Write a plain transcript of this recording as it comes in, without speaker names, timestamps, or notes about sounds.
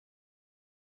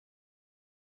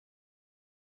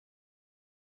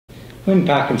When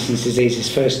Parkinson's disease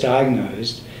is first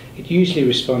diagnosed, it usually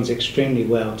responds extremely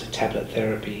well to tablet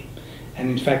therapy,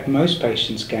 and in fact most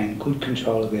patients gain good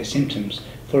control of their symptoms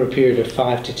for a period of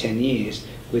 5 to 10 years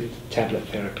with tablet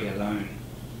therapy alone.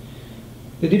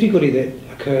 The difficulty that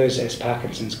occurs as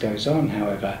Parkinson's goes on,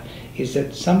 however, is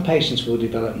that some patients will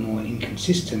develop more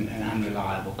inconsistent and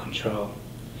unreliable control.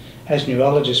 As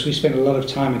neurologists, we spend a lot of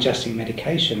time adjusting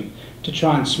medication to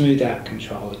try and smooth out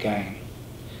control again.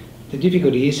 The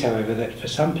difficulty is, however, that for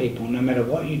some people, no matter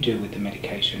what you do with the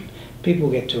medication, people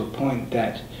get to a point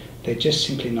that they're just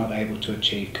simply not able to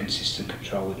achieve consistent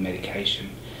control with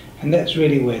medication. And that's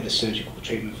really where the surgical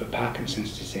treatment for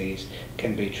Parkinson's disease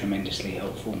can be tremendously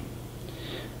helpful.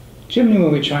 Generally,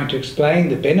 when we're trying to explain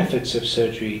the benefits of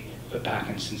surgery for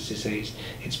Parkinson's disease,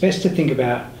 it's best to think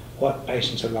about what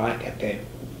patients are like at their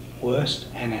worst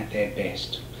and at their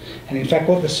best. And in fact,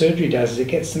 what the surgery does is it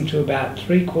gets them to about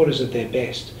 3/4 of their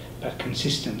best, but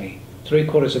consistently,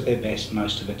 3/4 of their best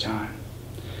most of the time.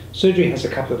 Surgery has a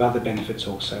couple of other benefits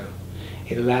also.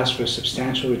 It allows for a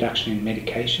substantial reduction in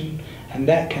medication, and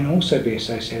that can also be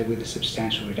associated with a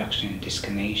substantial reduction in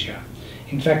dyskinesia.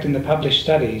 In fact, in the published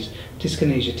studies,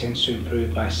 dyskinesia tends to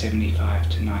improve by 75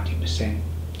 to 90%.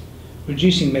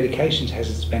 Reducing medications has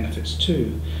its benefits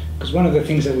too, because one of the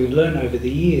things that we've learned over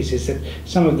the years is that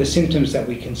some of the symptoms that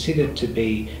we considered to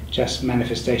be just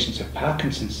manifestations of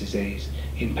Parkinson's disease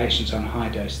in patients on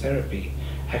high-dose therapy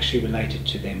actually related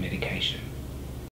to their medication.